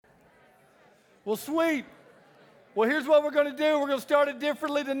Well, sweet. Well, here's what we're going to do. We're going to start it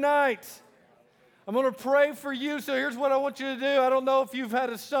differently tonight. I'm going to pray for you. So here's what I want you to do. I don't know if you've had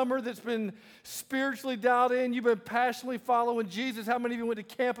a summer that's been spiritually dialed in. You've been passionately following Jesus. How many of you went to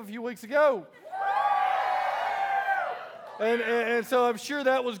camp a few weeks ago? And so I'm sure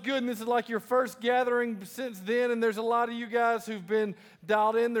that was good, and this is like your first gathering since then, and there's a lot of you guys who've been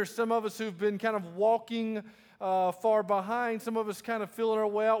dialed in. There's some of us who've been kind of walking far behind. Some of us kind of feeling our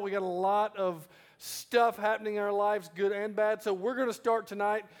way out. We got a lot of stuff happening in our lives, good and bad. So we're going to start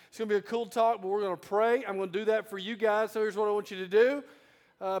tonight. It's going to be a cool talk, but we're going to pray. I'm going to do that for you guys. So here's what I want you to do.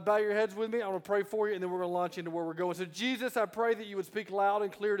 Bow your heads with me. I'm going to pray for you, and then we're going to launch into where we're going. So, Jesus, I pray that you would speak loud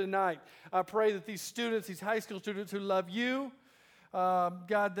and clear tonight. I pray that these students, these high school students who love you,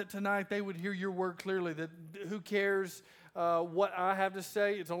 God, that tonight they would hear your word clearly, that who cares what I have to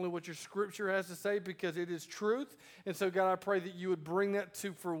say. It's only what your scripture has to say because it is truth. And so, God, I pray that you would bring that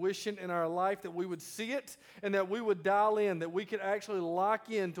to fruition in our life, that we would see it and that we would dial in, that we could actually lock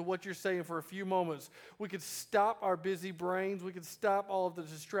into what you're saying for a few moments. We could stop our busy brains. We could stop all of the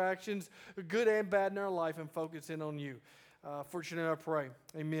distractions, good and bad in our life, and focus in on you. Fortunately, I pray.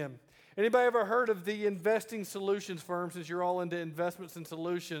 Amen. Anybody ever heard of the investing solutions firm, since you're all into investments and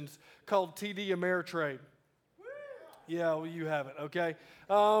solutions, called TD Ameritrade? Yeah, well, you have it, okay?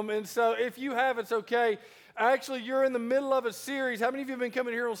 And so if you have, it's okay. Actually, you're in the middle of a series. How many of you have been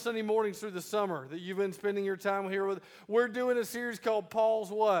coming here on Sunday mornings through the summer that you've been spending your time here with? We're doing a series called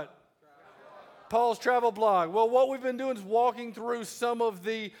Paul's what? Paul's Travel Blog. Well, what we've been doing is walking through some of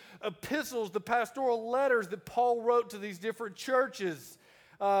the epistles, the pastoral letters that Paul wrote to these different churches.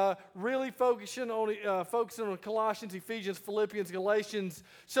 Really focusing on Colossians, Ephesians, Philippians, Galatians.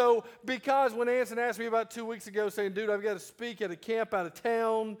 So, because when Anson asked me about 2 weeks ago saying, dude, I've got to speak at a camp out of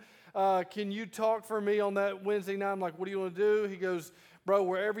town. Can you talk for me on that Wednesday night? I'm like, what do you want to do? He goes, bro,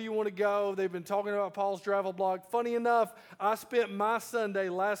 wherever you want to go. They've been talking about Paul's Travel Blog. Funny enough, I spent my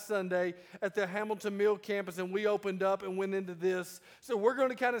last Sunday, at the Hamilton Mill campus, and we opened up and went into this. So we're going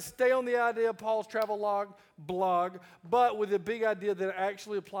to kind of stay on the idea of Paul's Travel Blog, but with a big idea that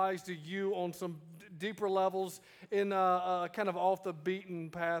actually applies to you on some deeper levels in a kind of off the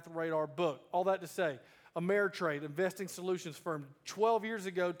beaten path radar book. All that to say, Ameritrade, investing solutions firm, 12 years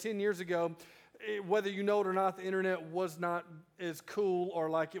ago, 10 years ago, whether you know it or not, the internet was not as cool,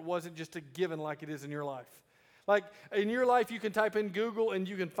 or like it wasn't just a given like it is in your life. Like in your life, you can type in Google and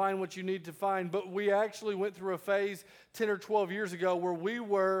you can find what you need to find, but we actually went through a phase 10 or 12 years ago where we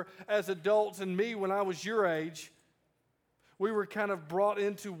were, as adults, and me when I was your age, we were kind of brought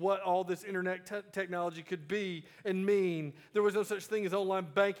into what all this internet technology could be and mean. There was no such thing as online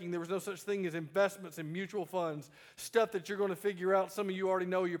banking. There was no such thing as investments and mutual funds, stuff that you're going to figure out. Some of you already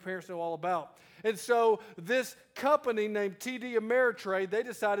know, your parents know all about. And so this company named TD Ameritrade, they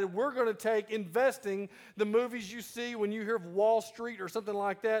decided we're going to take investing, the movies you see when you hear of Wall Street or something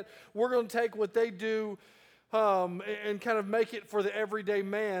like that, we're going to take what they do and kind of make it for the everyday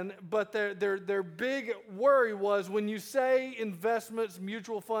man. But their big worry was when you say investments,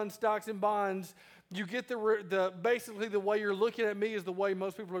 mutual funds, stocks, and bonds, you get basically the way you're looking at me is the way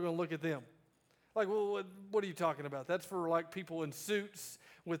most people are going to look at them. Like, well, what are you talking about? That's for like people in suits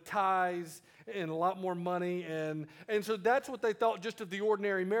with ties and a lot more money. And so that's what they thought just of the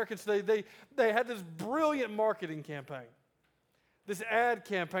ordinary Americans. They had this brilliant marketing campaign. This ad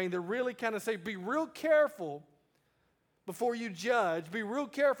campaign that really kind of say, be real careful before you judge. Be real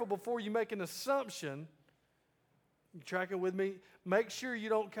careful before you make an assumption. You tracking with me? Make sure you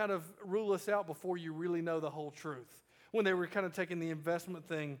don't kind of rule us out before you really know the whole truth. When they were kind of taking the investment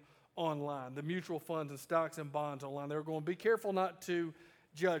thing online, the mutual funds and stocks and bonds online, they were going, be careful not to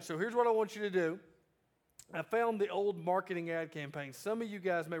judge. So here's what I want you to do. I found the old marketing ad campaigns. Some of you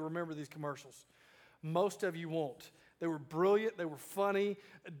guys may remember these commercials. Most of you won't. They were brilliant, they were funny,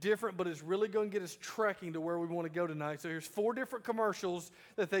 different, but it's really going to get us trekking to where we want to go tonight. So here's 4 different commercials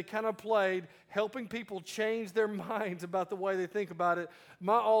that they kind of played, helping people change their minds about the way they think about it.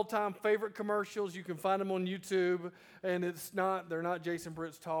 My all-time favorite commercials, you can find them on YouTube, and they're not Jason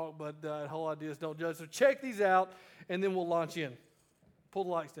Britt's talk, but the whole idea is don't judge. So check these out, and then we'll launch in. Pull the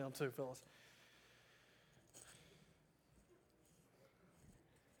lights down too, fellas.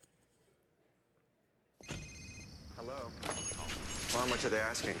 Hello. Well, how much are they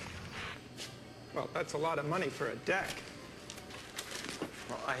asking? Well, that's a lot of money for a deck.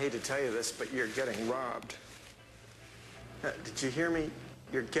 Well, I hate to tell you this, but you're getting robbed. Did you hear me?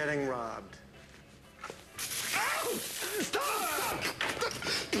 You're getting robbed. Ow! Stop! Stop!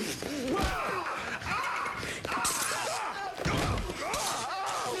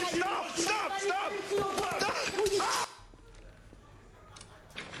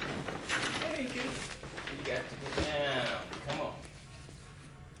 have to get down. Come on.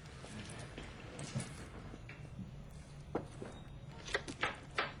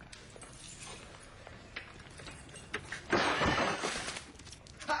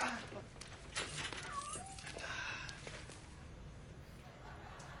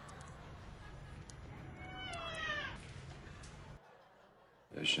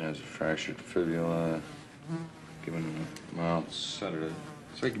 Patient has a fractured fibula. Given him a mild sedative.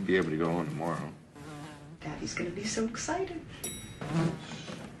 So he could be able to go on tomorrow. Daddy's gonna be so excited.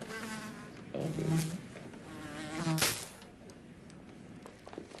 All good.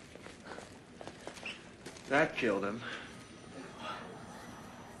 That killed him.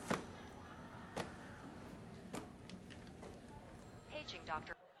 Paging,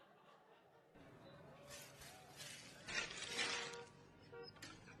 Doctor.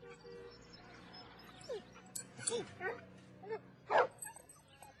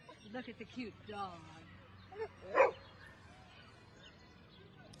 Look at the cute dog.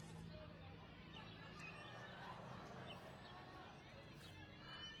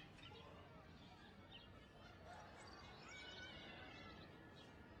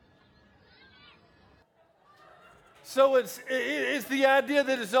 So it's the idea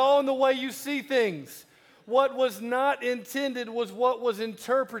that it's all in the way you see things. What was not intended was what was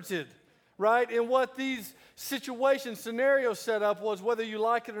interpreted, right? And what these scenarios set up was, whether you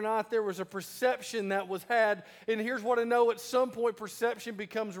like it or not, there was a perception that was had. And here's what I know: at some point, perception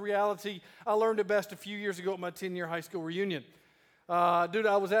becomes reality. I learned it best a few years ago at my 10-year high school reunion. Dude,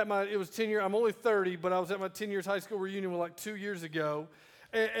 it was 10 years, I'm only 30, but I was at my 10 years high school reunion like 2 years ago.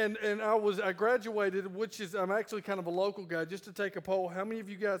 And I graduated, I'm actually kind of a local guy. Just to take a poll, how many of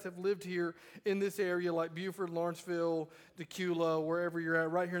you guys have lived here in this area, like Buford, Lawrenceville, Decula, wherever you're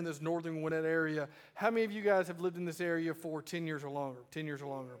at, right here in this northern Gwinnett area? How many of you guys have lived in this area for 10 years or longer? 10 years or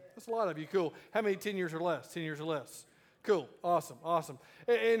longer. That's a lot of you. Cool. How many 10 years or less? 10 years or less. Cool. Awesome.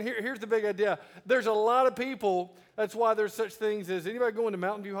 And here's the big idea. There's a lot of people. That's why there's such things as, anybody going to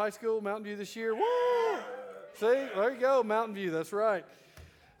Mountain View High School, Mountain View this year? Woo! See? There you go, Mountain View. That's right.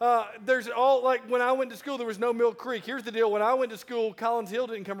 Like when I went to school, there was no Mill Creek. Here's the deal. When I went to school, Collins Hill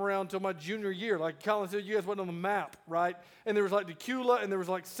didn't come around until my junior year. Like Collins Hill, you guys wasn't on the map, right? And there was like Decula, and there was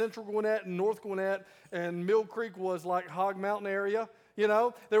like Central Gwinnett and North Gwinnett, and Mill Creek was like Hog Mountain area. You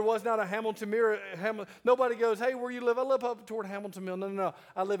know, there was not a Hamilton Mill. Nobody goes, hey, where you live? I live up toward Hamilton Mill. No.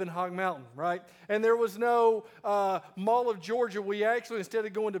 I live in Hog Mountain, right? And there was no Mall of Georgia. We actually, instead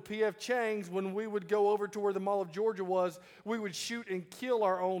of going to P.F. Chang's, when we would go over to where the Mall of Georgia was, we would shoot and kill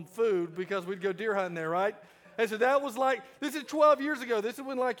our own food because we'd go deer hunting there, right? And so that was like, this is 12 years ago. This is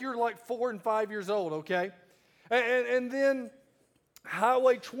when like you're like 4 and 5 years old, okay? And then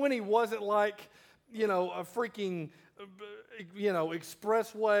Highway 20 wasn't like, a freaking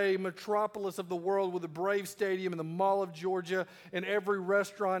expressway metropolis of the world with the Brave Stadium and the Mall of Georgia and every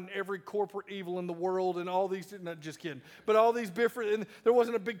restaurant and every corporate evil in the world and all these, not just kidding, but all these different, and there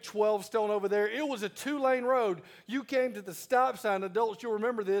wasn't a big 12 stone over there. It was a 2-lane road. You came to the stop sign, adults, you'll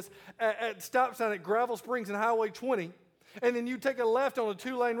remember this, at stop sign at Gravel Springs and Highway 20, and then you take a left on a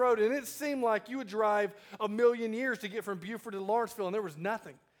 2-lane road, and it seemed like you would drive a million years to get from Buford to Lawrenceville, and there was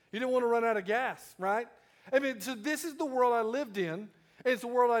nothing. You didn't want to run out of gas, right? I mean, so this is the world I lived in, and it's the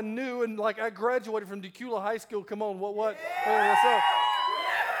world I knew, and like I graduated from Decula High School. Come on, what? Hey, what's up?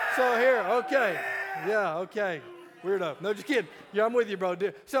 So here, okay. Yeah, okay. Weirdo. No, just kidding. Yeah, I'm with you, bro.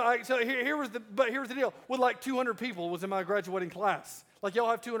 Here's the deal. With like 200 people was in my graduating class. Like y'all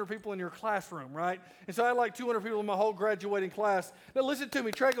have 200 people in your classroom, right? And so I had like 200 people in my whole graduating class. Now listen to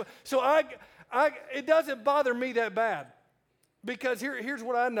me, So it doesn't bother me that bad. Because here's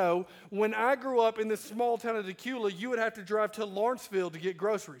what I know. When I grew up in this small town of Decula, you would have to drive to Lawrenceville to get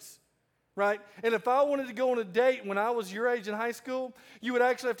groceries, right? And if I wanted to go on a date when I was your age in high school, you would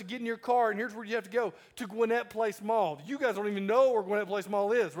actually have to get in your car, and here's where you have to go, to Gwinnett Place Mall. You guys don't even know where Gwinnett Place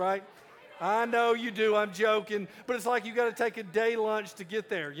Mall is, right? I know you do. I'm joking. But it's like you got to take a day lunch to get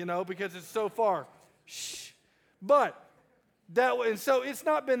there, because it's so far. Shh. And so it's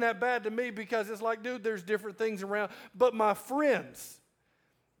not been that bad to me because it's like, dude, there's different things around. But my friends,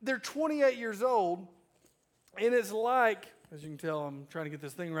 they're 28 years old, and it's like, as you can tell, I'm trying to get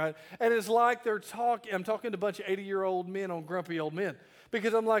this thing right, and it's like I'm talking to a bunch of 80-year-old men on grumpy old men.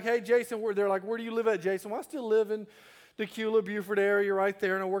 Because I'm like, hey, Jason, they're like, where do you live at, Jason? Well, I still live in Decula, Buford area right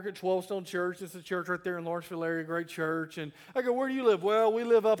there, and I work at 12 Stone Church. It's a church right there in Lawrenceville area, great church. And I go, where do you live? Well, we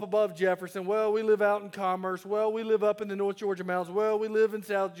live up above Jefferson. Well, we live out in Commerce. Well, we live up in the North Georgia mountains. Well, we live in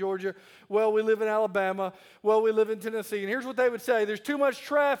South Georgia. Well, we live in Alabama. Well, we live in Tennessee. And here's what they would say. There's too much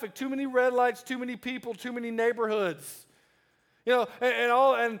traffic, too many red lights, too many people, too many neighborhoods.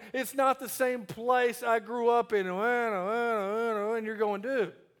 And it's not the same place I grew up in. And you're going,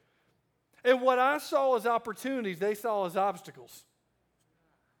 dude. And what I saw as opportunities, they saw as obstacles.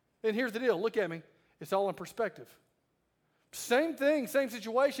 And here's the deal. Look at me. It's all in perspective. Same thing, same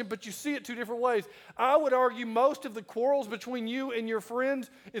situation, but you see it two different ways. I would argue most of the quarrels between you and your friends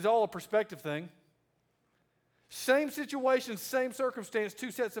is all a perspective thing. Same situation, same circumstance,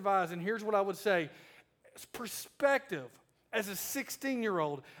 two sets of eyes. And here's what I would say. It's perspective. As a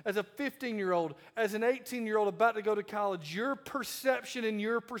 16-year-old, as a 15-year-old, as an 18-year-old about to go to college, your perception and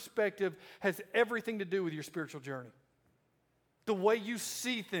your perspective has everything to do with your spiritual journey. The way you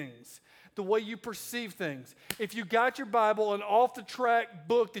see things, the way you perceive things. If you got your Bible, an off-the-track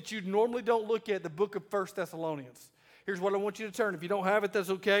book that you normally don't look at, the book of 1 Thessalonians. Here's what I want you to turn. If you don't have it, that's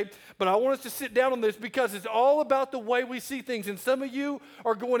okay. But I want us to sit down on this because it's all about the way we see things. And some of you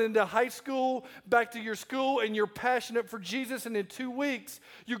are going into high school, back to your school, and you're passionate for Jesus. And in 2 weeks,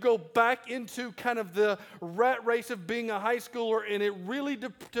 you go back into kind of the rat race of being a high schooler. And it really,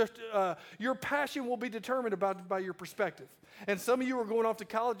 your passion will be determined by your perspective. And some of you are going off to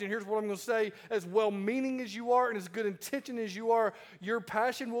college, and here's what I'm going to say. As well-meaning as you are and as good intention as you are, your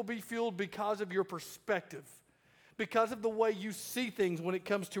passion will be fueled because of your perspective. Because of the way you see things when it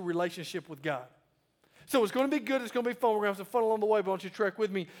comes to relationship with God. So it's going to be good. It's going to be fun. We're going to have some fun along the way, but I want you to trek with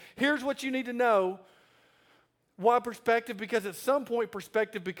me. Here's what you need to know. Why perspective? Because at some point,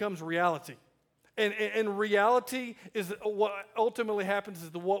 perspective becomes reality. And reality is what ultimately happens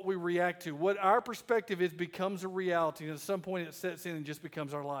is what we react to. What our perspective is becomes a reality. And at some point, it sets in and just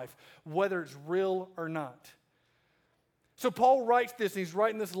becomes our life, whether it's real or not. So Paul writes this, and he's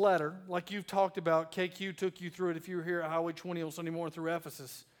writing this letter, like you've talked about. KQ took you through it if you were here at Highway 20 on Sunday morning through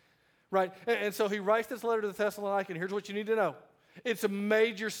Ephesus, right? And so he writes this letter to the Thessalonians, and here's what you need to know. It's a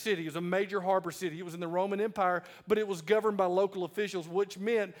major city. It was a major harbor city. It was in the Roman Empire, but it was governed by local officials, which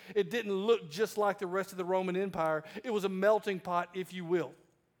meant it didn't look just like the rest of the Roman Empire. It was a melting pot, if you will.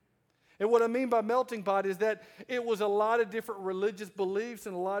 And what I mean by melting pot is that it was a lot of different religious beliefs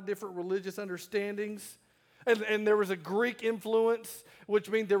and a lot of different religious understandings. And there was a Greek influence, which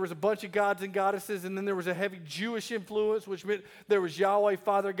means there was a bunch of gods and goddesses, and then there was a heavy Jewish influence, which meant there was Yahweh,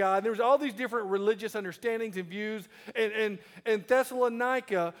 Father God. There was all these different religious understandings and views, and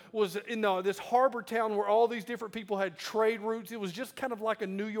Thessalonica was this harbor town where all these different people had trade routes. It was just kind of like a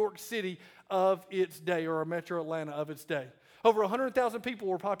New York City of its day, or a Metro Atlanta of its day. Over 100,000 people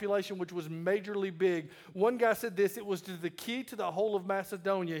were population, which was majorly big. One guy said this, it was the key to the whole of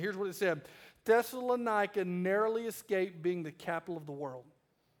Macedonia. Here's what it said. Thessalonica narrowly escaped being the capital of the world,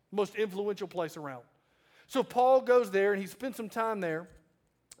 most influential place around. So Paul goes there, and he spends some time there,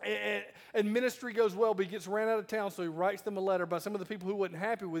 and ministry goes well, but he gets ran out of town, so he writes them a letter. By some of the people who wasn't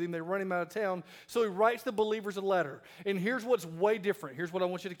happy with him, they run him out of town, so he writes the believers a letter. And here's what's way different. Here's what I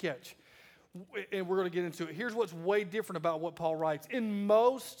want you to catch, and we're going to get into it. Here's what's way different about what Paul writes. In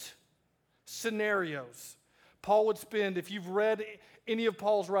most scenarios, Paul would spend, if you've read any of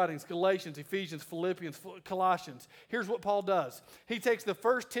Paul's writings, Galatians, Ephesians, Philippians, Colossians, here's what Paul does. He takes the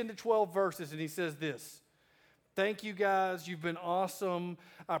first 10 to 12 verses and he says this. Thank you guys, you've been awesome.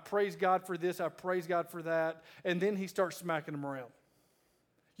 I praise God for this, I praise God for that. And then he starts smacking them around.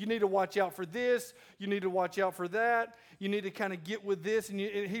 You need to watch out for this, you need to watch out for that, you need to kind of get with this. And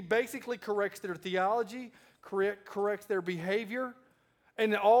he basically corrects their theology, corrects their behavior.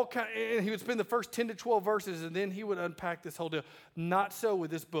 And he would spend the first 10 to 12 verses, and then he would unpack this whole deal. Not so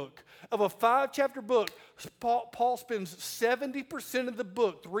with this book. Of a 5-chapter book, Paul spends 70% of the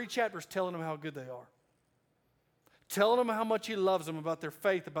book, 3 chapters, telling them how good they are. Telling them how much he loves them, about their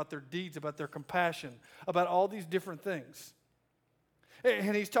faith, about their deeds, about their compassion, about all these different things.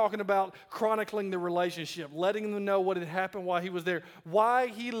 And he's talking about chronicling the relationship, letting them know what had happened while he was there, why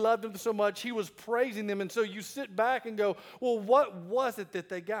he loved them so much. He was praising them. And so you sit back and go, well, what was it that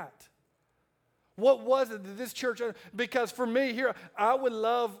they got? What was it that this church, because for me here, I would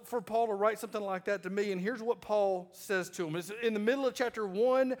love for Paul to write something like that to me. And here's what Paul says to him. It's in the middle of chapter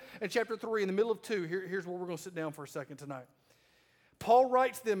 1 and chapter 3, in the middle of 2. Here's where we're going to sit down for a second tonight. Paul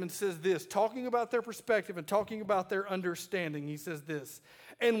writes them and says this, talking about their perspective and talking about their understanding. He says this,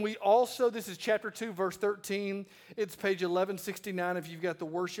 and we also, this is chapter 2, verse 13. It's page 1169 if you've got the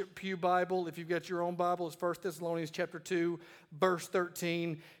Worship Pew Bible. If you've got your own Bible, it's 1 Thessalonians chapter 2, verse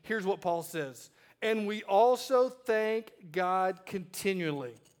 13. Here's what Paul says. And we also thank God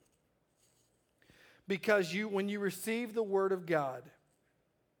continually because when you receive the word of God,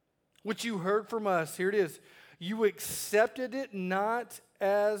 which you heard from us, here it is, you accepted it not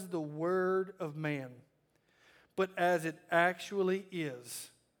as the word of man, but as it actually is,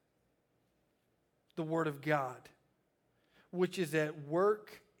 the word of God, which is at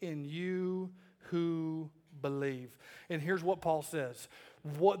work in you who believe. And here's what Paul says.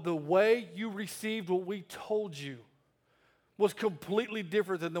 The way you received what we told you was completely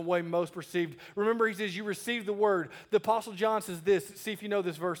different than the way most received. Remember, he says you received the word. The Apostle John says this. See if you know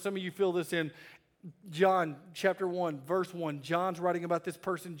this verse. Some of you feel this in John chapter 1, verse 1. John's writing about this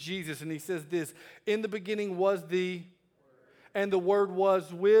person, Jesus, and he says this. In the beginning was the, and the Word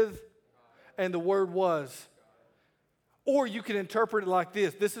was with, and the Word was. Or you can interpret it like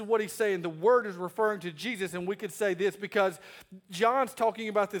this. This is what he's saying. The Word is referring to Jesus, and we could say this because John's talking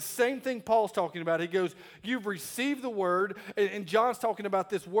about the same thing Paul's talking about. He goes, you've received the Word, and John's talking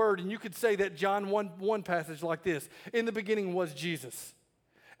about this Word, and you could say that John 1 passage like this. In the beginning was Jesus,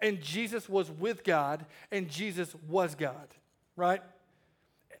 and Jesus was with God, and Jesus was God, right?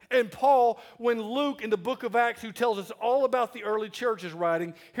 And Paul, when Luke in the book of Acts, who tells us all about the early church, is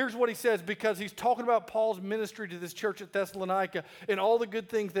writing, here's what he says, because he's talking about Paul's ministry to this church at Thessalonica and all the good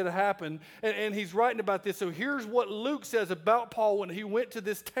things that have happened, and he's writing about this. So here's what Luke says about Paul when he went to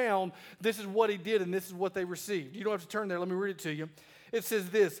this town. This is what he did, and this is what they received. You don't have to turn there. Let me read it to you. It says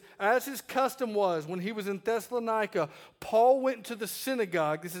this, as his custom was when he was in Thessalonica, Paul went to the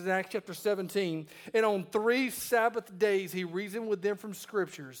synagogue, this is in Acts chapter 17, and on 3 Sabbath days he reasoned with them from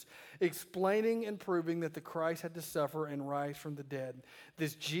scriptures, explaining and proving that the Christ had to suffer and rise from the dead.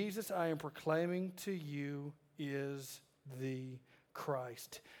 This Jesus I am proclaiming to you is the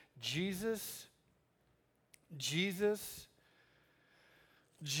Christ. Jesus, Jesus,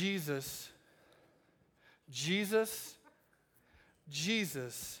 Jesus, Jesus,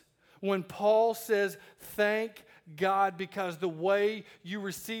 Jesus. When Paul says, thank God, because the way you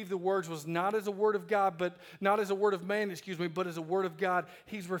received the words was not as a word of God, but not as a word of man, but as a word of God,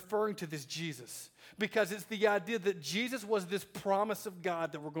 he's referring to this Jesus. Because it's the idea that Jesus was this promise of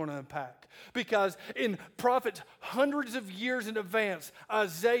God that we're going to unpack. Because in prophets hundreds of years in advance,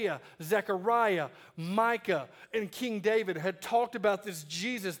 Isaiah, Zechariah, Micah, and King David had talked about this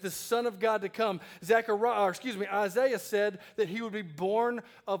Jesus, the Son of God to come. Isaiah said that he would be born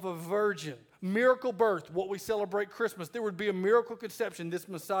of a virgin. Miracle birth, what we celebrate Christmas. There would be a miracle conception, this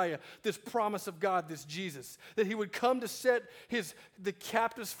Messiah, this promise of God, this Jesus. That he would come to set the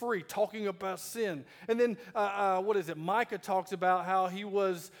captives free, talking about sin. And then, Micah talks about how he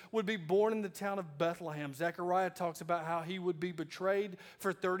would be born in the town of Bethlehem. Zechariah talks about how he would be betrayed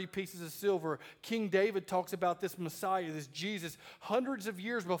for 30 pieces of silver. King David talks about this Messiah, this Jesus, hundreds of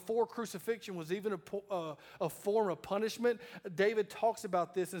years before crucifixion was even a form of punishment. David talks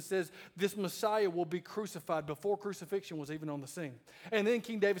about this and says, this Messiah will be crucified before crucifixion was even on the scene. And then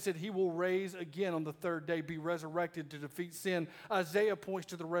King David said he will raise again on the third day, be resurrected to defeat sin. Isaiah points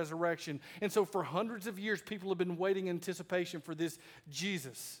to the resurrection. And so for hundreds of years, people have been waiting in anticipation for this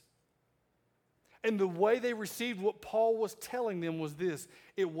Jesus. And the way they received what Paul was telling them was this.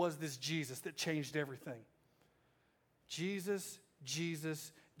 It was this Jesus that changed everything. Jesus,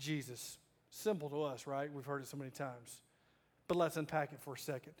 Jesus, Jesus. Simple to us, right? We've heard it so many times. But let's unpack it for a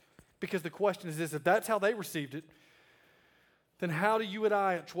second. Because the question is this, if that's how they received it, then how do you and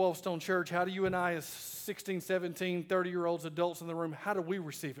I at 12 Stone Church, how do you and I as 16, 17, 30-year-olds, adults in the room, how do we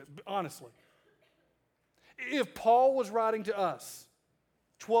receive it, honestly? If Paul was writing to us,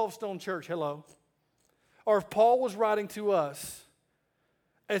 12 Stone Church, hello, or if Paul was writing to us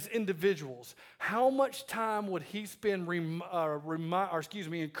as individuals, how much time would he spend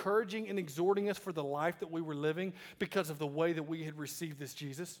encouraging and exhorting us for the life that we were living because of the way that we had received this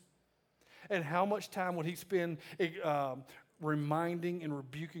Jesus? And how much time would he spend reminding and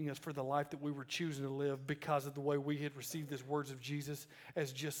rebuking us for the life that we were choosing to live because of the way we had received these words of Jesus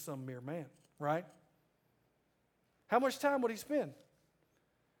as just some mere man, right? How much time would he spend?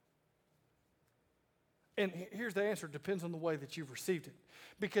 And here's the answer. It depends on the way that you've received it.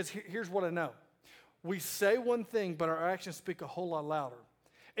 Because here's what I know. We say one thing, but our actions speak a whole lot louder.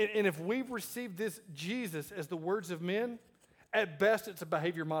 And if we've received this Jesus as the words of men, at best, it's a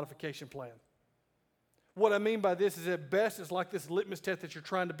behavior modification plan. What I mean by this is at best, it's like this litmus test that you're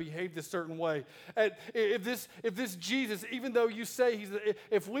trying to behave this certain way. If this Jesus, even though you say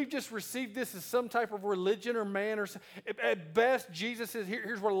if we've just received this as some type of religion or man, or at best, Jesus is,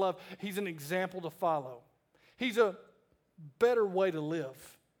 here's what I love, he's an example to follow. He's a better way to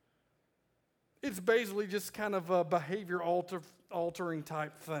live. It's basically just kind of a behavior altering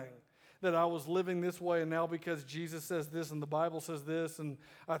type thing. That I was living this way, and now because Jesus says this and the Bible says this, and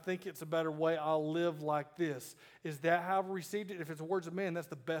I think it's a better way, I'll live like this. Is that how I've received it? If it's the words of man, that's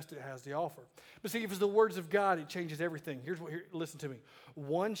the best it has to offer. But see, if it's the words of God, it changes everything. Listen to me.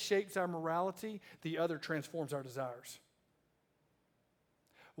 One shapes our morality, the other transforms our desires.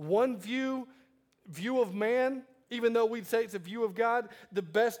 One view of man Even though we'd say it's a view of God, the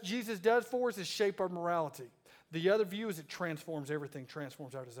best Jesus does for us is shape our morality. The other view is it transforms everything,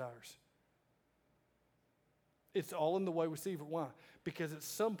 transforms our desires. It's all in the way we see it. Why? Because at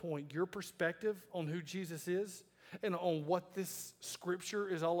some point, your perspective on who Jesus is and on what this scripture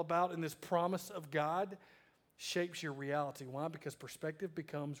is all about and this promise of God shapes your reality. Why? Because perspective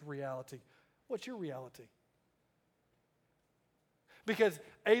becomes reality. What's your reality? Because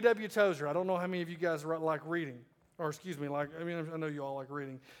A.W. Tozer, I don't know how many of you guys like reading, I know you all like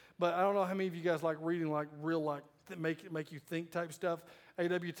reading, but I don't know how many of you guys like reading that make you think type stuff.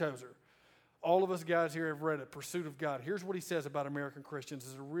 A.W. Tozer. All of us guys here have read it, Pursuit of God. Here's what he says about American Christians.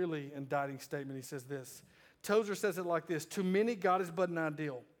 It's a really indicting statement. He says this. Tozer says it like this: to many, God is but an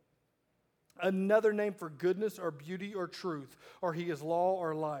ideal, another name for goodness or beauty or truth, or he is law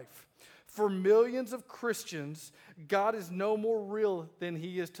or life. For millions of Christians, God is no more real than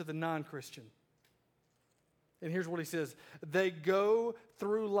he is to the non-Christian. And here's what he says. They go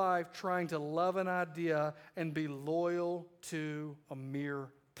through life trying to love an idea and be loyal to a mere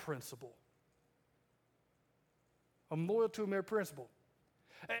principle. I'm loyal to a mere principle.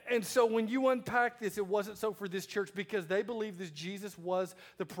 And so when you unpack this, it wasn't so for this church because they believed this Jesus was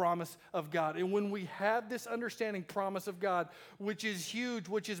the promise of God. And when we have this understanding promise of God, which is huge,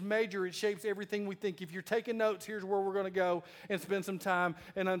 which is major, it shapes everything we think. If you're taking notes, here's where we're going to go and spend some time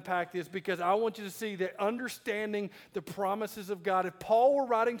and unpack this, because I want you to see that understanding the promises of God. If Paul were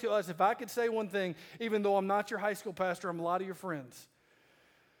writing to us, if I could say one thing, even though I'm not your high school pastor, I'm a lot of your friends.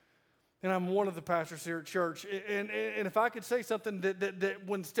 And I'm one of the pastors here at church. And if I could say something that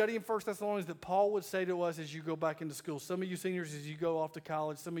when studying 1 Thessalonians that Paul would say to us as you go back into school, some of you seniors as you go off to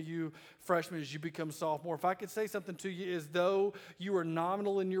college, some of you freshmen as you become sophomore, if I could say something to you as though you are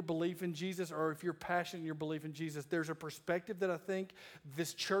nominal in your belief in Jesus, or if you're passionate in your belief in Jesus, there's a perspective that I think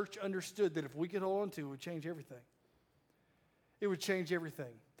this church understood that if we could hold on to, it would change everything. It would change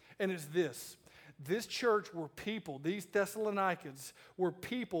everything. And it's this. This church were people, these Thessalonians were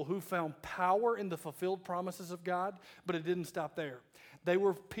people who found power in the fulfilled promises of God, but it didn't stop there. They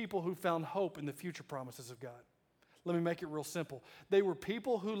were people who found hope in the future promises of God. Let me make it real simple. They were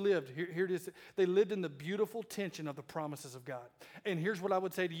people who lived, here it is, they lived in the beautiful tension of the promises of God. And here's what I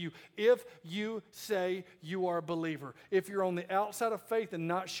would say to you. If you say you are a believer, if you're on the outside of faith and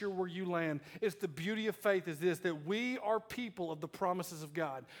not sure where you land, it's the beauty of faith is this, that we are people of the promises of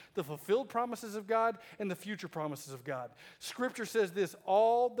God, the fulfilled promises of God and the future promises of God. Scripture says this,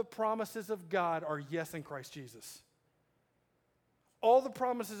 all the promises of God are yes in Christ Jesus. All the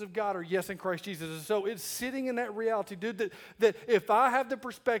promises of God are yes in Christ Jesus. And so it's sitting in that reality, dude, that if I have the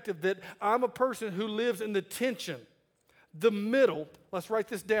perspective that I'm a person who lives in the tension, the middle, let's write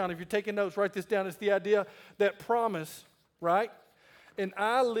this down. If you're taking notes, write this down. It's the idea that promise, right? And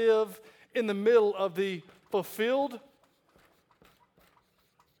I live in the middle of the fulfilled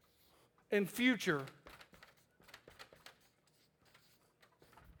and future.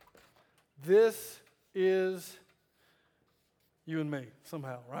 This is you and me,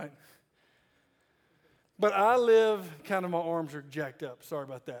 somehow, right? But I live, kind of my arms are jacked up, sorry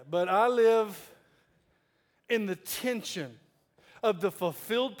about that. But I live in the tension of the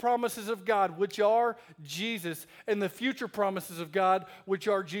fulfilled promises of God, which are Jesus, and the future promises of God, which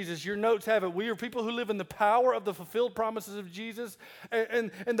are Jesus. Your notes have it. We are people who live in the power of the fulfilled promises of Jesus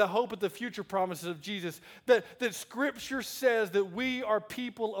and the hope of the future promises of Jesus. That Scripture says that we are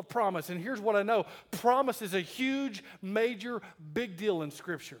people of promise. And here's what I know. Promise is a huge, major, big deal in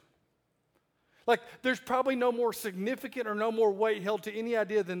Scripture. Like, there's probably no more significant or no more weight held to any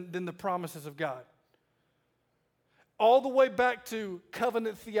idea than the promises of God. All the way back to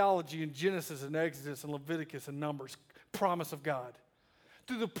covenant theology in Genesis and Exodus and Leviticus and Numbers, promise of God.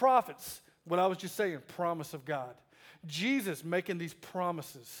 Through the prophets, what I was just saying, promise of God. Jesus making these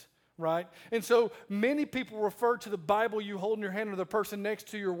promises, right? And so many people refer to the Bible you hold in your hand or the person next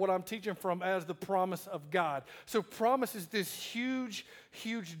to you or what I'm teaching from as the promise of God. So promise is this huge,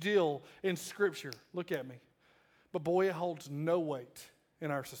 huge deal in Scripture. Look at me. But boy, it holds no weight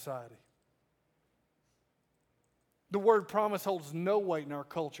in our society. The word promise holds no weight in our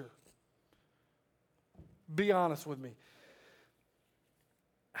culture. Be honest with me.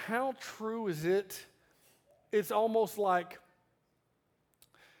 How true is it? It's almost like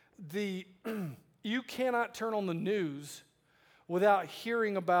you cannot turn on the news without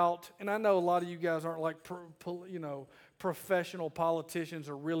hearing about, and I know a lot of you guys aren't like professional politicians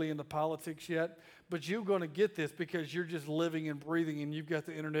or really into politics yet, but you're going to get this because you're just living and breathing and you've got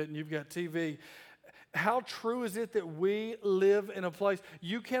the internet and you've got TV. How true is it that we live in a place,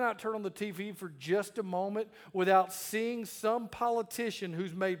 you cannot turn on the TV for just a moment without seeing some politician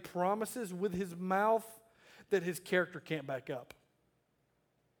who's made promises with his mouth that his character can't back up.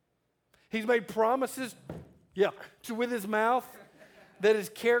 He's made promises, with his mouth that his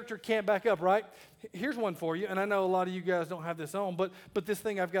character can't back up, right? Here's one for you, and I know a lot of you guys don't have this on, but this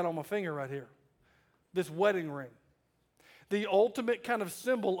thing I've got on my finger right here, this wedding ring. The ultimate kind of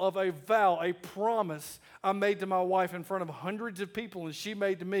symbol of a vow, a promise I made to my wife in front of hundreds of people and she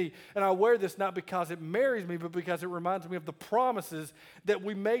made to me. And I wear this not because it marries me, but because it reminds me of the promises that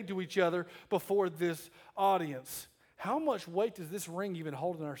we made to each other before this audience. How much weight does this ring even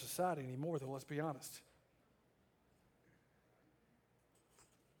hold in our society anymore, though, let's be honest?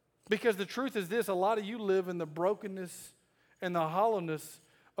 Because the truth is this, a lot of you live in the brokenness and the hollowness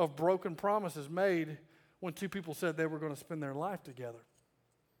of broken promises made when two people said they were going to spend their life together.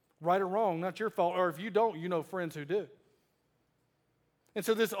 Right or wrong, not your fault. Or if you don't, you know friends who do. And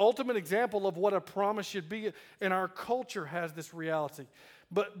so this ultimate example of what a promise should be in our culture has this reality.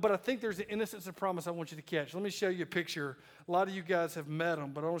 But I think there's an innocence of promise I want you to catch. Let me show you a picture. A lot of you guys have met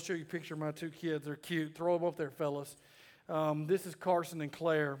them, but I want to show you a picture of my two kids. They're cute. Throw them up there, fellas. This is Carson and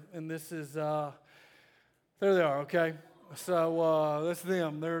Claire, and this is, there they are, okay? So that's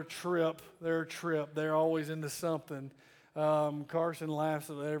them. They're a trip. They're always into something. Carson laughs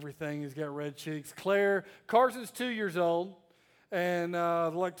at everything. He's got red cheeks. Carson's 2 years old, and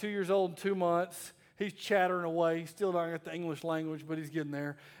like 2 years old and 2 months. He's chattering away. He's still not got the English language, but he's getting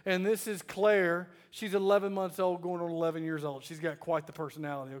there. And this is Claire. She's 11 months old, going on 11 years old. She's got quite the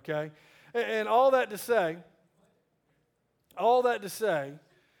personality, okay? And all that to say,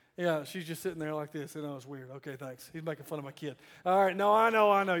 yeah, she's just sitting there like this. It's weird. Okay, thanks. He's making fun of my kid. All right, no, I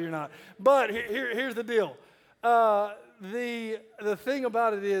know you're not. But here's the deal. The thing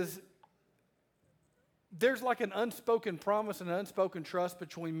about it is there's like an unspoken promise and an unspoken trust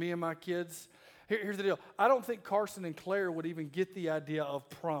between me and my kids. Here's the deal. I don't think Carson and Claire would even get the idea of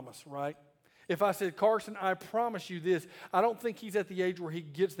promise, right? If I said, Carson, I promise you this, I don't think he's at the age where he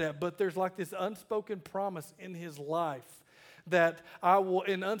gets that. But there's like this unspoken promise in his life that I will,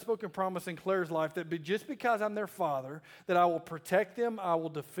 an unspoken promise in Claire's life, that just because I'm their father, that I will protect them, I will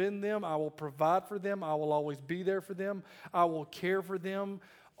defend them, I will provide for them, I will always be there for them, I will care for them.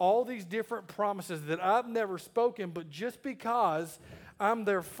 All these different promises that I've never spoken, but just because I'm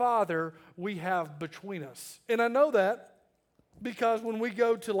their father, we have between us. And I know that because when we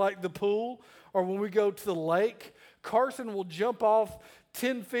go to like the pool or when we go to the lake, Carson will jump off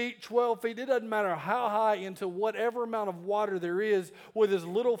 10 feet, 12 feet, it doesn't matter how high, into whatever amount of water there is with as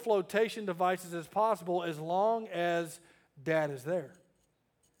little flotation devices as possible, as long as Dad is there.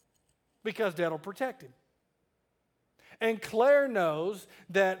 Because Dad will protect him. And Claire knows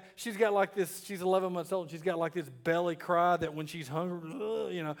that she's got like this, she's 11 months old, and she's got like this belly cry that when she's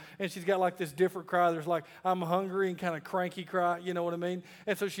hungry, and she's got like this different cry. There's like, I'm hungry and kind of cranky cry, you know what I mean?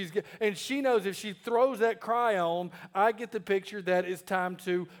 And so and she knows if she throws that cry on, I get the picture that it's time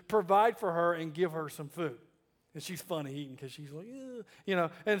to provide for her and give her some food. And she's funny eating because she's like,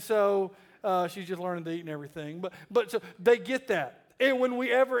 and so she's just learning to eat and everything. But so they get that. And when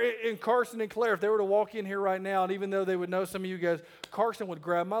in Carson and Claire, if they were to walk in here right now, and even though they would know some of you guys, Carson would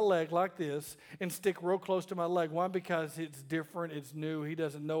grab my leg like this and stick real close to my leg. Why? Because it's different, it's new. He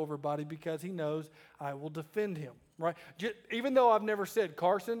doesn't know everybody because he knows I will defend him, right? Even though I've never said,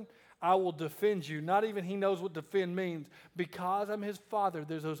 Carson, I will defend you. Not even he knows what defend means. Because I'm his father,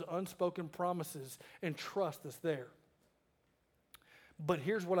 there's those unspoken promises and trust that's there. But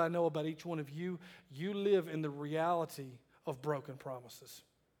here's what I know about each one of you. You live in the reality of broken promises.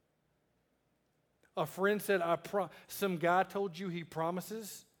 A friend said, some guy told you he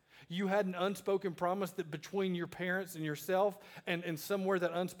promises. You had an unspoken promise that between your parents and yourself, and somewhere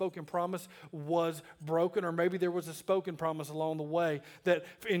that unspoken promise was broken, or maybe there was a spoken promise along the way that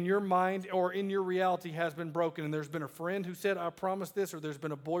in your mind or in your reality has been broken. And there's been a friend who said, I promise this, or there's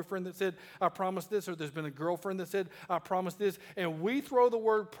been a boyfriend that said, I promise this, or there's been a girlfriend that said, I promise this. And we throw the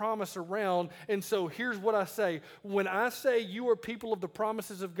word promise around. And so here's what I say. When I say you are people of the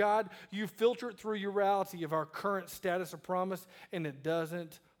promises of God, you filter it through your reality of our current status of promise, and it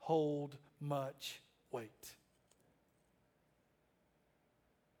doesn't hold much weight.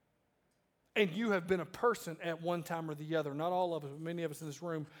 And you have been a person at one time or the other, not all of us, but many of us in this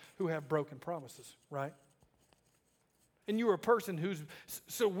room, who have broken promises, right? And you are a person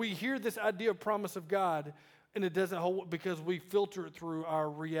so we hear this idea of promise of God, and it doesn't hold because we filter it through our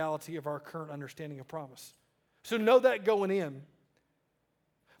reality of our current understanding of promise. So know that going in.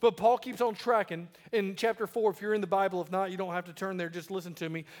 But Paul keeps on tracking in chapter 4. If you're in the Bible, if not, you don't have to turn there. Just listen to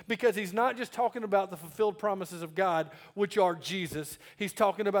me. Because he's not just talking about the fulfilled promises of God, which are Jesus. He's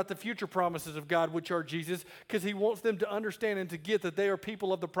talking about the future promises of God, which are Jesus, because he wants them to understand and to get that they are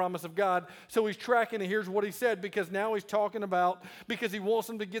people of the promise of God. So he's tracking, and here's what he said, because now he's talking about, because he wants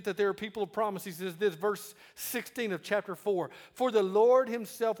them to get that they are people of promise. He says this, verse 16 of chapter 4. For the Lord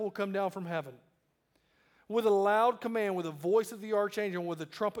himself will come down from heaven with a loud command, with the voice of the archangel, and with the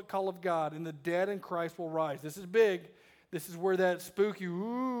trumpet call of God, and the dead in Christ will rise. This is big. This is where that spooky,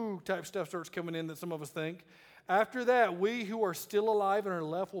 ooh, type stuff starts coming in that some of us think. After that, we who are still alive and are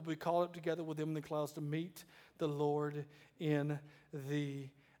left will be called up together with them in the clouds to meet the Lord in the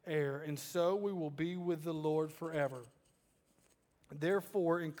air. And so we will be with the Lord forever.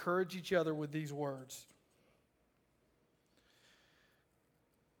 Therefore, encourage each other with these words.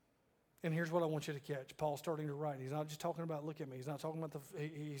 And here's what I want you to catch. Paul's starting to write. He's not just talking about, look at me. He's not talking about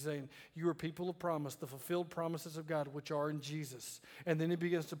he's saying, you are people of promise, the fulfilled promises of God, which are in Jesus. And then he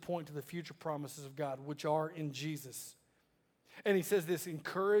begins to point to the future promises of God, which are in Jesus. And he says this,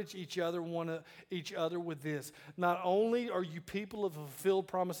 encourage each other with this. Not only are you people of the fulfilled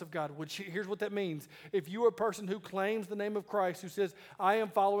promise of God, which here's what that means. If you are a person who claims the name of Christ, who says, I am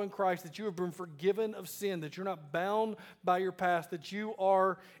following Christ, that you have been forgiven of sin, that you're not bound by your past, that you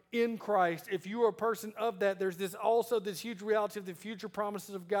are in Christ. If you are a person of that, there's this huge reality of the future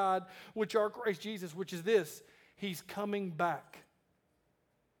promises of God, which are Christ Jesus, which is this, he's coming back.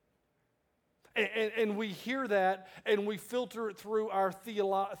 And we hear that, and we filter it through our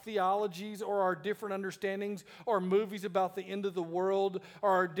theologies or our different understandings, or movies about the end of the world,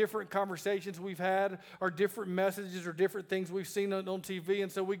 or our different conversations we've had, or different messages, or different things we've seen on TV.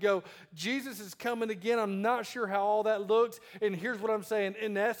 And so we go, Jesus is coming again. I'm not sure how all that looks. And here's what I'm saying.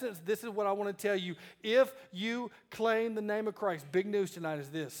 In essence, this is what I want to tell you. If you claim the name of Christ, big news tonight is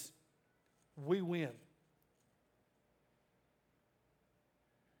this. We win.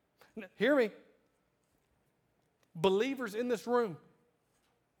 Hear me. Believers in this room,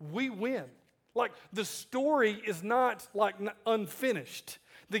 we win. Like, the story is not like unfinished.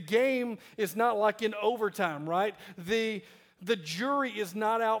 The game is not like in overtime, right? The jury is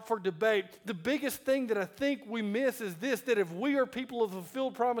not out for debate. The biggest thing that I think we miss is this, that if we are people of the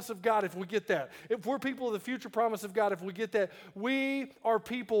fulfilled promise of God, if we get that, if we're people of the future promise of God, if we get that, we are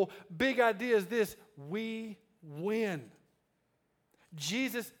people, big idea is this, we win.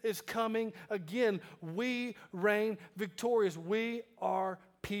 Jesus is coming again. We reign victorious. We are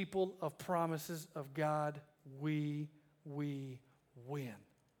people of promises of God. We win.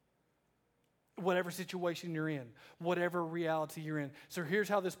 Whatever situation you're in, whatever reality you're in. So here's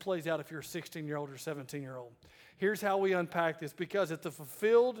how this plays out if you're a 16-year-old or 17-year-old. Here's how we unpack this. Because if the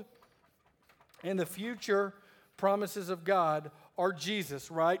fulfilled and the future promises of God are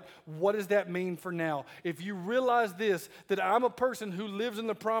Jesus, right? What does that mean for now? If you realize this, that I'm a person who lives in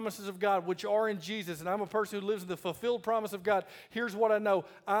the promises of God, which are in Jesus, and I'm a person who lives in the fulfilled promise of God, here's what I know.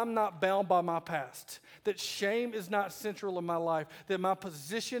 I'm not bound by my past. That shame is not central in my life. That my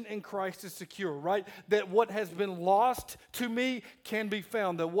position in Christ is secure, right? That what has been lost to me can be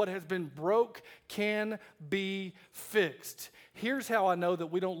found. That what has been broke can be fixed. Here's how I know that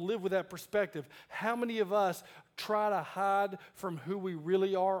we don't live with that perspective. How many of us try to hide from who we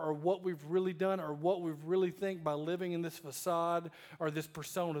really are, or what we've really done, or what we really think by living in this facade or this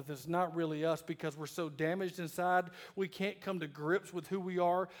persona that's not really us, because we're so damaged inside we can't come to grips with who we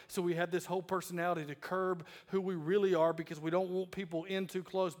are, so we have this whole personality to curb who we really are, because we don't want people in too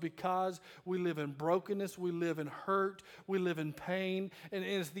close, because we live in brokenness, we live in hurt, we live in pain. And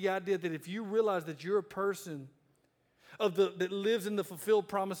it's the idea that if you realize that you're a person that lives in the fulfilled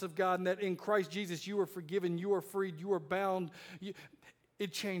promise of God, and that in Christ Jesus you are forgiven, you are freed, you are bound,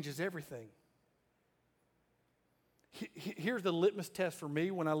 it changes everything. Here's the litmus test for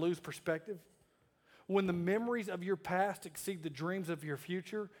me when I lose perspective. When the memories of your past exceed the dreams of your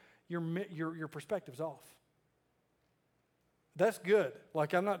future, your perspective's off. That's good.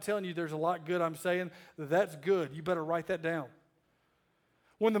 Like, I'm not telling you there's a lot good I'm saying. That's good. You better write that down.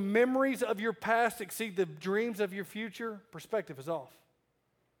 When the memories of your past exceed the dreams of your future, perspective is off.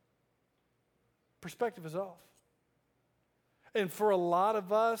 Perspective is off. And for a lot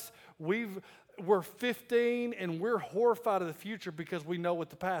of us, we're 15 and we're horrified of the future because we know what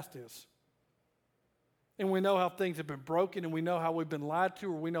the past is. And we know how things have been broken, and we know how we've been lied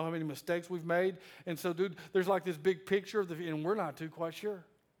to, or we know how many mistakes we've made. And so, dude, there's like this big picture of and we're not too quite sure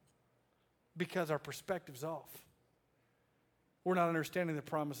because our perspective's off. We're not understanding the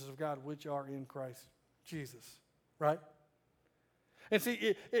promises of God, which are in Christ Jesus, right? And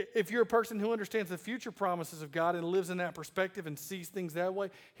see, if you're a person who understands the future promises of God and lives in that perspective and sees things that way,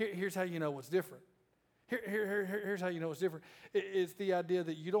 here's how you know what's different. Here's how you know it's different. It's the idea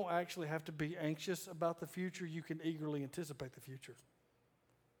that you don't actually have to be anxious about the future. You can eagerly anticipate the future.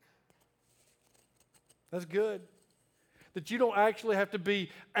 That's good. That you don't actually have to be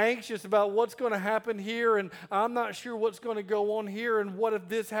anxious about what's going to happen here, and I'm not sure what's going to go on here, and what if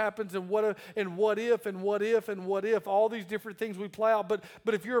this happens, and what if, all these different things we play out. But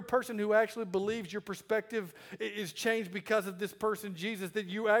if you're a person who actually believes your perspective is changed because of this person, Jesus, that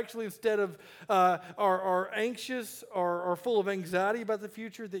you actually, instead of are anxious or are full of anxiety about the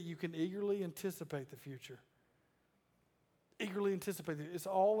future, that you can eagerly anticipate the future. Eagerly anticipate it. It's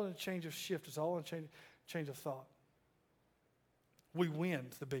all in a change of shift. It's all in a change of thought. We win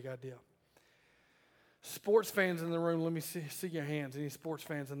is the big idea. Sports fans in the room, let me see your hands. Any sports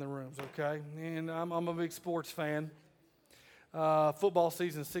fans in the rooms, okay? And I'm a big sports fan. Football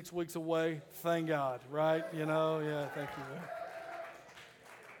season 6 weeks away. Thank God, right? Yeah, thank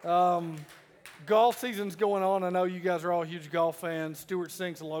you. Golf season's going on. I know you guys are all huge golf fans. Stuart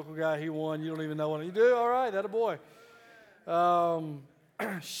Sink's a local guy. He won. You don't even know what you do. All right, that a boy.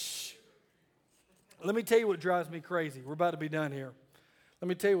 Let me tell you what drives me crazy. We're about to be done here. Let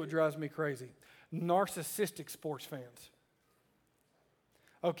me tell you what drives me crazy. Narcissistic sports fans.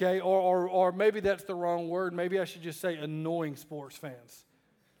 Okay, or maybe that's the wrong word. Maybe I should just say annoying sports fans.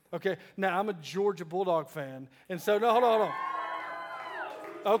 Okay, now I'm a Georgia Bulldog fan, and so, no, hold on.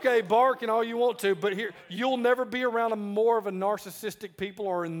 Okay, bark and all you want to, but here, you'll never be around more of a narcissistic people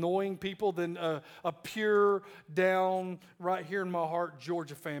or annoying people than a pure, down, right here in my heart,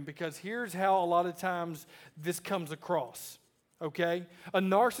 Georgia fan, because here's how a lot of times this comes across, okay? A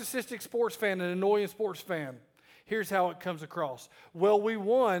narcissistic sports fan, an annoying sports fan, here's how it comes across. Well, we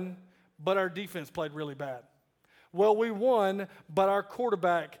won, but our defense played really bad. Well, we won, but our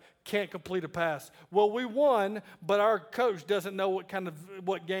quarterback can't complete a pass. Well, we won, but our coach doesn't know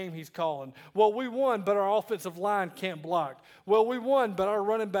what game he's calling. Well, we won, but our offensive line can't block. Well, we won, but our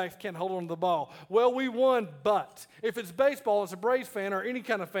running backs can't hold on to the ball. Well, we won, but. If it's baseball, it's a Braves fan or any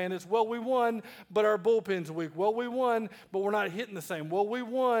kind of fan, it's, well, we won, but our bullpen's weak. Well, we won, but we're not hitting the same. Well, we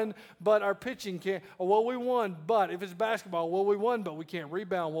won, but our pitching can't. Well, we won, but. If it's basketball, well, we won, but we can't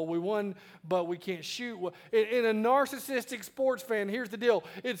rebound. Well, we won, but we can't shoot. Well, in a narcissistic sports fan, here's the deal.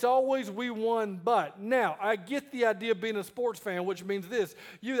 It's always we won, but. Now, I get the idea of being a sports fan, which means this.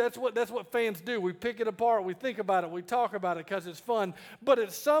 That's what fans do. We pick it apart. We think about it. We talk about it because it's fun. But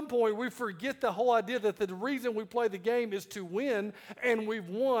at some point, we forget the whole idea that the reason we play the game is to win, and we've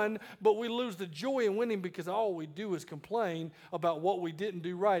won, but we lose the joy in winning because all we do is complain about what we didn't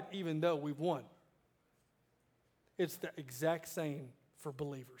do right, even though we've won. It's the exact same for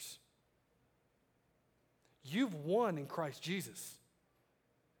believers. You've won in Christ Jesus.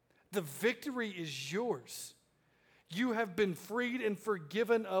 The victory is yours. You have been freed and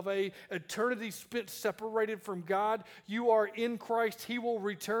forgiven of an eternity spent separated from God. You are in Christ. He will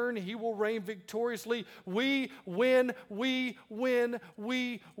return. He will reign victoriously. We win, we win,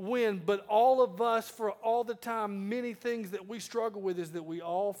 we win. But all of us, for all the time, many things that we struggle with is that we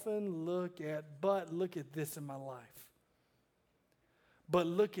often look at, but look at this in my life. But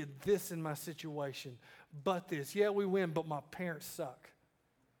look at this in my situation. But this. Yeah, we win, but my parents suck.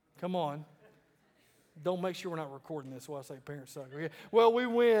 Come on. Don't make sure we're not recording this while I say parents suck. Okay? Well, we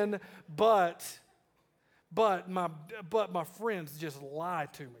win, but my friends just lie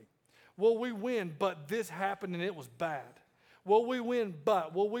to me. Well, we win, but this happened and it was bad. Well, we win,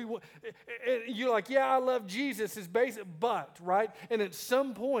 but. Well, we win. And you're like, yeah, I love Jesus. It's basic, but, right? And at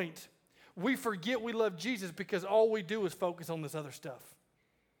some point, we forget we love Jesus because all we do is focus on this other stuff.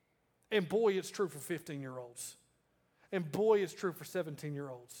 And boy, it's true for 15-year-olds. And boy, it's true for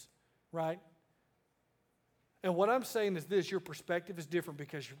 17-year-olds, right? And what I'm saying is this, your perspective is different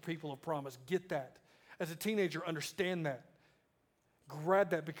because you're people of promise. Get that. As a teenager, understand that. Grab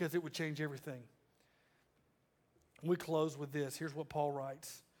that because it would change everything. We close with this. Here's what Paul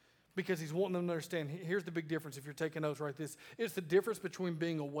writes. Because he's wanting them to understand. Here's the big difference. If you're taking notes, write this. It's the difference between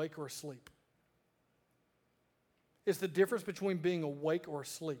being awake or asleep. It's the difference between being awake or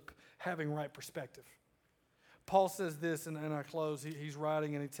asleep, having right perspective. Paul says this, and I close. He's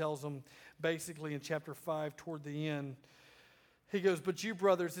writing, and he tells them basically in chapter 5 toward the end. He goes, but you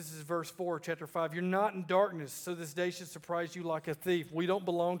brothers, this is verse 4 of chapter 5, you're not in darkness, so this day should surprise you like a thief. We don't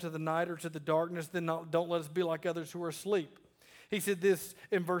belong to the night or to the darkness, then don't let us be like others who are asleep. He said this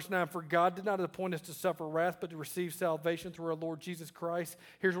in verse 9, for God did not appoint us to suffer wrath, but to receive salvation through our Lord Jesus Christ.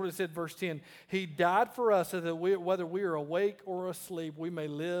 Here's what it said, verse 10. He died for us so that whether we are awake or asleep, we may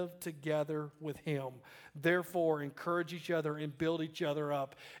live together with him. Therefore, encourage each other and build each other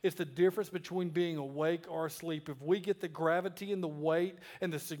up. It's the difference between being awake or asleep. If we get the gravity and the weight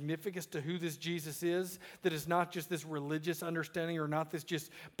and the significance to who this Jesus is, that is not just this religious understanding or not this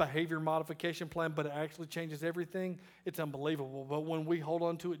just behavior modification plan, but it actually changes everything, it's unbelievable. But when we hold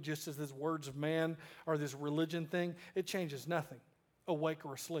on to it just as this words of man or this religion thing, it changes nothing. Awake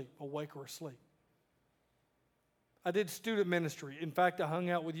or asleep, awake or asleep. I did student ministry. In fact, I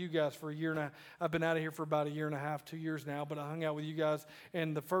hung out with you guys for a year and a half. I've been out of here for about a year and a half, 2 years now, but I hung out with you guys.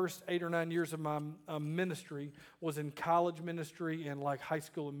 And the first 8 or 9 years of my ministry was in college ministry and like high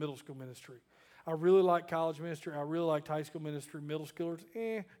school and middle school ministry. I really liked college ministry. I really liked high school ministry. Middle schoolers,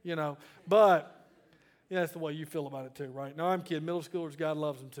 But yeah, that's the way you feel about it too, right? No, I'm kidding. Middle schoolers, God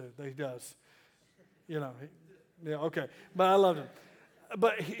loves them too. He does. Yeah, okay. But I loved them.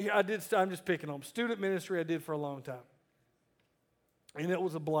 But I'm just picking on them. Student ministry I did for a long time. And it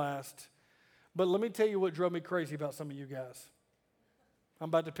was a blast. But let me tell you what drove me crazy about some of you guys. I'm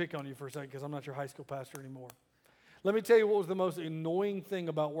about to pick on you for a second because I'm not your high school pastor anymore. Let me tell you what was the most annoying thing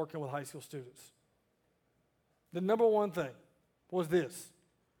about working with high school students. The number one thing was this.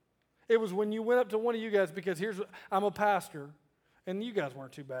 It was when you went up to one of you guys, because I'm a pastor. And you guys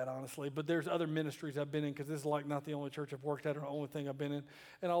weren't too bad, honestly, but there's other ministries I've been in because this is like not the only church I've worked at or the only thing I've been in.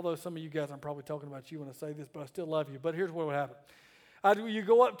 And although some of you guys, I'm probably talking about you when I say this, but I still love you. But here's what would happen. You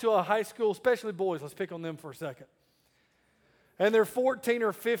go up to a high school, especially boys, let's pick on them for a second. And they're 14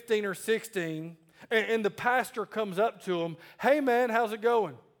 or 15 or 16, and the pastor comes up to them, hey man, how's it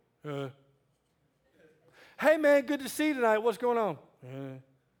going? Hey man, good to see you tonight. What's going on?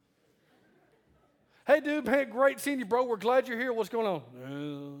 Hey, dude, man, great seeing you, bro. We're glad you're here. What's going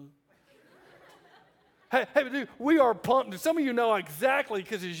on? Hey, dude, we are pumped. Some of you know exactly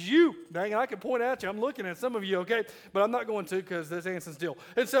because it's you. Dang, I can point at you. I'm looking at some of you, okay? But I'm not going to because that's Anson's deal.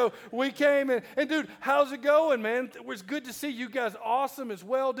 And so we came, and dude, how's it going, man? It was good to see you guys. Awesome as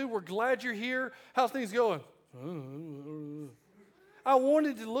well, dude. We're glad you're here. How's things going? I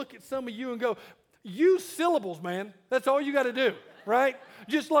wanted to look at some of you and go, use syllables, man. That's all you got to do. Right?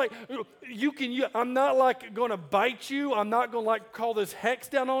 Just like I'm not like going to bite you. I'm not going to like call this hex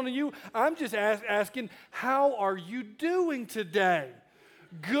down on you. I'm just asking, how are you doing today?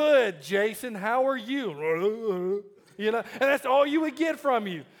 Good, Jason. How are you? And that's all you would get from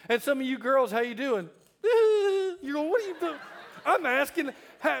you. And some of you girls, how you doing? You're going, what are you doing? I'm asking,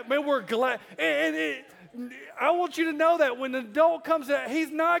 man, we're glad. I want you to know that when an adult comes out,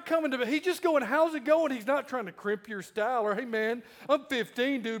 he's not coming to, he's just going, how's it going? He's not trying to crimp your style or, hey, man, I'm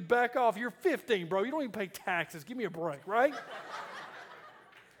 15, dude, back off. You're 15, bro. You don't even pay taxes. Give me a break, right?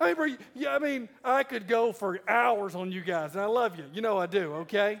 I could go for hours on you guys, and I love you. You know I do,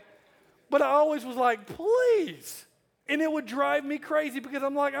 okay? But I always was like, please. And it would drive me crazy because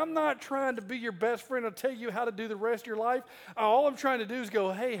I'm like, I'm not trying to be your best friend or tell you how to do the rest of your life. All I'm trying to do is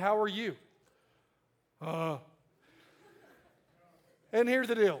go, hey, how are you? And here's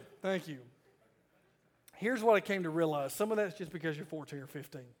the deal. Thank you. Here's what I came to realize. Some of that's just because you're 14 or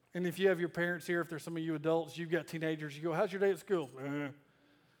 15. And if you have your parents here, if there's some of you adults, you've got teenagers, you go, how's your day at school?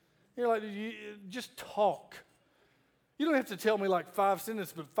 You're like, just talk. You don't have to tell me like 5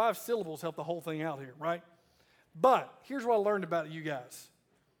 sentences, but 5 syllables help the whole thing out here, right? But here's what I learned about you guys.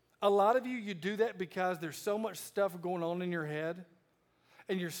 A lot of you do that because there's so much stuff going on in your head,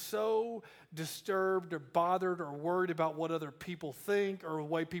 and you're so disturbed or bothered or worried about what other people think or the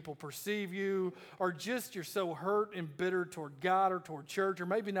way people perceive you, or just you're so hurt and bitter toward God or toward church, or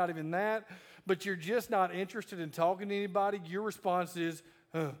maybe not even that, but you're just not interested in talking to anybody. Your response is,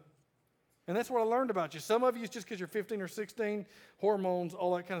 And that's what I learned about you. Some of you, it's just because you're 15 or 16, hormones,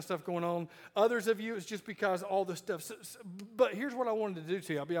 all that kind of stuff going on. Others of you, it's just because all this stuff. But here's what I wanted to do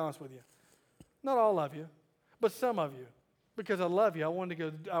to you. I'll be honest with you. Not all of you, but some of you. Because I love you, I wanted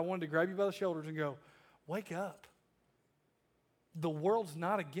to grab you by the shoulders and go, wake up. The world's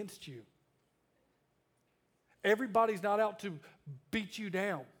not against you. Everybody's not out to beat you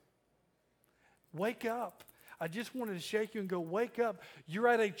down. Wake up. I just wanted to shake you and go, wake up. You're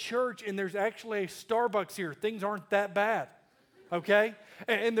at a church and there's actually a Starbucks here. Things aren't that bad, okay?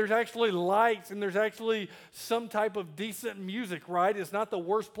 And there's actually lights and there's actually some type of decent music, right? It's not the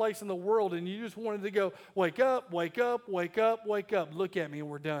worst place in the world. And you just wanted to go, wake up, wake up, wake up, wake up. Look at me and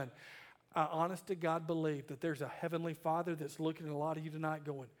we're done. I honest to God believe that there's a heavenly Father that's looking at a lot of you tonight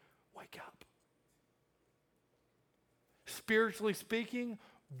going, wake up. Spiritually speaking,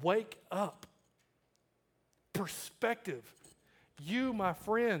 wake up. Perspective. You, my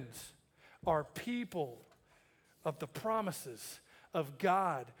friends, are people of the promises of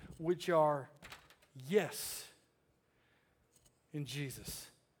God, which are yes in Jesus.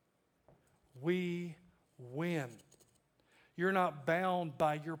 We win. You're not bound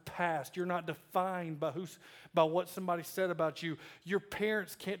by your past. You're not defined by what somebody said about you. Your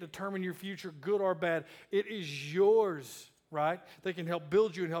parents can't determine your future, good or bad. It is yours, right? They can help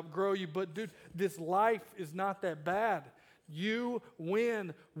build you and help grow you. But dude, this life is not that bad. You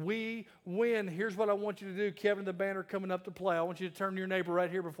win. We win. Here's what I want you to do. Kevin and the band are coming up to play. I want you to turn to your neighbor right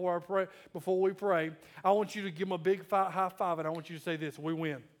here before we pray. I want you to give them a big high five, and I want you to say this: we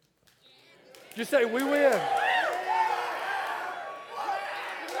win. Just say, we win.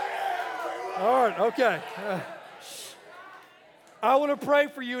 All right, okay. I want to pray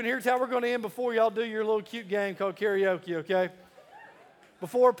for you, and here's how we're going to end before y'all do your little cute game called karaoke, okay?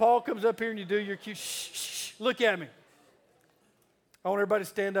 Before Paul comes up here and you do your cute, look at me. I want everybody to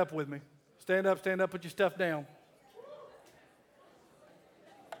stand up with me. Stand up, put your stuff down.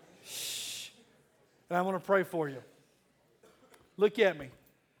 And I want to pray for you. Look at me.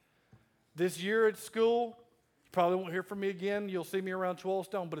 This year at school, you probably won't hear from me again. You'll see me around 12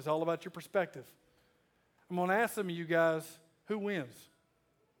 Stone, but it's all about your perspective. I'm going to ask some of you guys, who wins?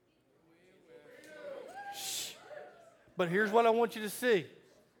 Shh. But here's what I want you to see.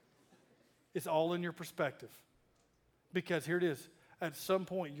 It's all in your perspective. Because here it is. At some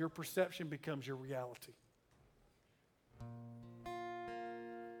point, your perception becomes your reality.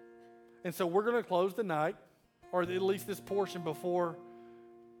 And so we're going to close the night, or at least this portion before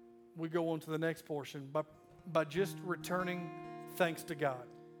we go on to the next portion, by just returning thanks to God.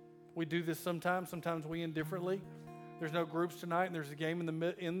 We do this sometimes we end differently. There's no groups tonight, and there's a game in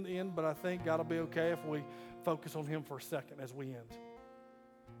the end, but I think God will be okay if we focus on Him for a second as we end.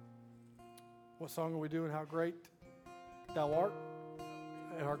 What song are we doing? How great Thou art,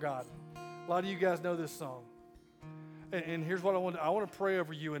 and our God. A lot of you guys know this song. And here's what I want to pray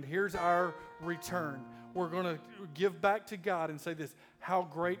over you, and here's our return. We're going to give back to God and say this: how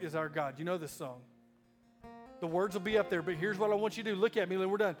great is our God? You know this song. The words will be up there, but here's what I want you to do. Look at me, and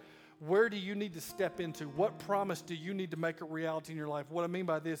we're done. Where do you need to step into? What promise do you need to make a reality in your life? What I mean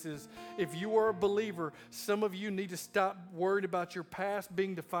by this is, if you are a believer, some of you need to stop worried about your past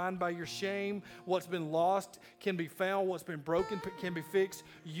being defined by your shame. What's been lost can be found. What's been broken can be fixed.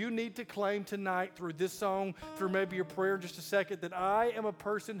 You need to claim tonight through this song, through maybe your prayer in just a second, that I am a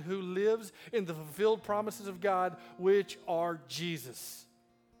person who lives in the fulfilled promises of God, which are Jesus.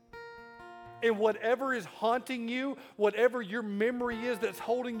 And whatever is haunting you, whatever your memory is that's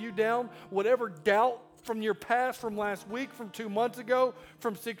holding you down, whatever doubt from your past, from last week, from 2 months ago,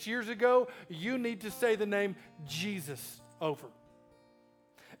 from 6 years ago, you need to say the name Jesus over.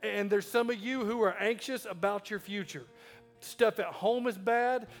 And there's some of you who are anxious about your future. Stuff at home is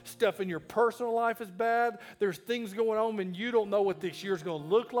bad. Stuff in your personal life is bad. There's things going on and you don't know what this year's going to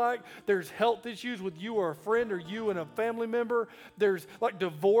look like. There's health issues with you or a friend or you and a family member. There's like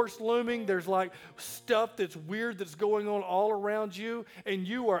divorce looming. There's like stuff that's weird that's going on all around you, and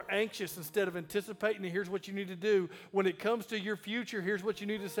you are anxious instead of anticipating. And here's what you need to do. When it comes to your future, here's what you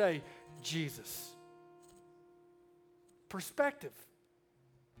need to say: Jesus. Perspective.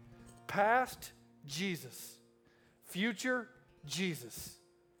 Past, Jesus. Future, Jesus.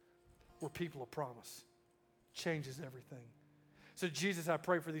 We're people of promise. Changes everything. So Jesus, I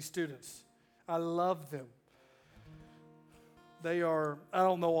pray for these students. I love them. They are, I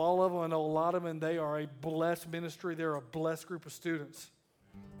don't know all of them, I know a lot of them, and they are a blessed ministry. They're a blessed group of students.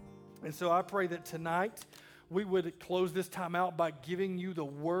 And so I pray that tonight we would close this time out by giving you the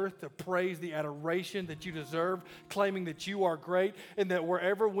worth, the praise, the adoration that you deserve, claiming that you are great, and that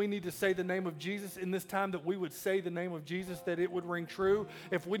wherever we need to say the name of Jesus in this time, that we would say the name of Jesus, that it would ring true.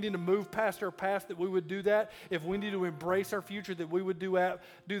 If we need to move past our past, that we would do that. If we need to embrace our future, that we would do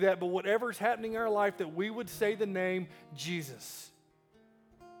that. But whatever's happening in our life, that we would say the name Jesus.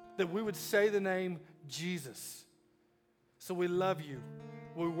 That we would say the name Jesus. So we love you.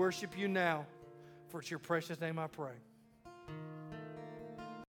 We worship you now. For it's your precious name I pray.